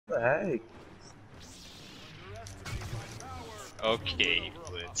the heck? Okay,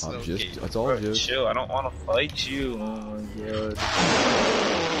 Blitz. I'm Okay. just, that's all Bro, just. chill, I don't want to fight you. Oh my god.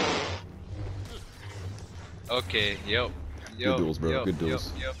 Okay, yep. Good duels, bro. Yep, Good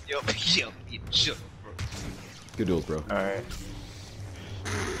duels. Yep, chill, bro. Good duels, bro. Alright.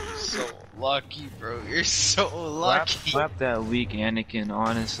 So lucky, bro. You're so lucky. Slap that weak Anakin,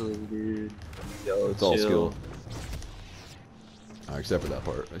 honestly, dude. Yo, It's all chill. skill. Except for that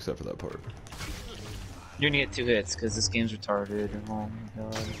part. Except for that part. You're gonna get 2 hits, because this game's retarded. Oh my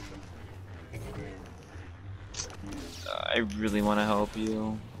god. I really want to help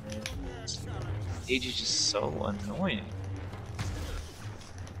you. Age is just so annoying.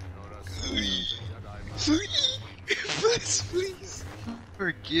 Please.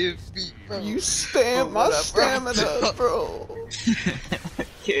 Forgive me, bro. You spam my stamina, bro.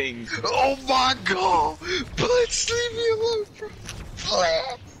 King. Oh my god! Please leave me alone, bro.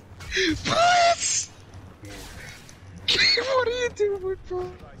 Please! What are you doing,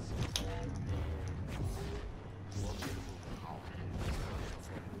 bro?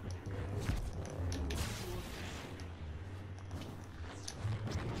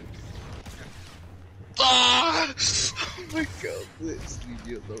 Ah! Oh my god, please leave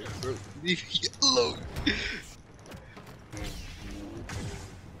me alone, bro. Leave me alone.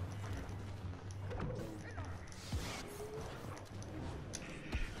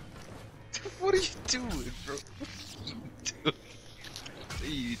 What are you doing, bro? What are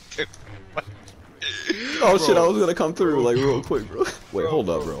you doing? Oh shit, I was gonna come through like real quick, bro. Wait, hold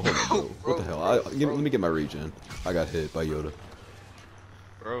up, bro. Hold up, bro. What the hell? Let me get my regen. I got hit by Yoda.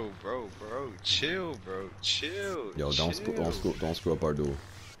 Bro, chill, bro, chill. Yo, don't screw up our duel. You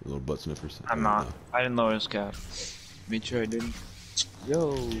little butt sniffers. I'm not. I didn't lower his cap. Made sure I didn't.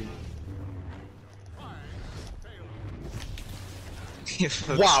 Yo.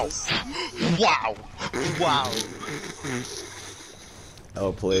 Wow. Wow. Wow.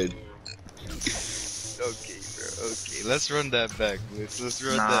 Outplayed. Okay, bro. Okay, let's run that back, Blitz. Let's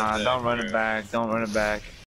run that back. Nah, don't run it bro. back. Don't run it back.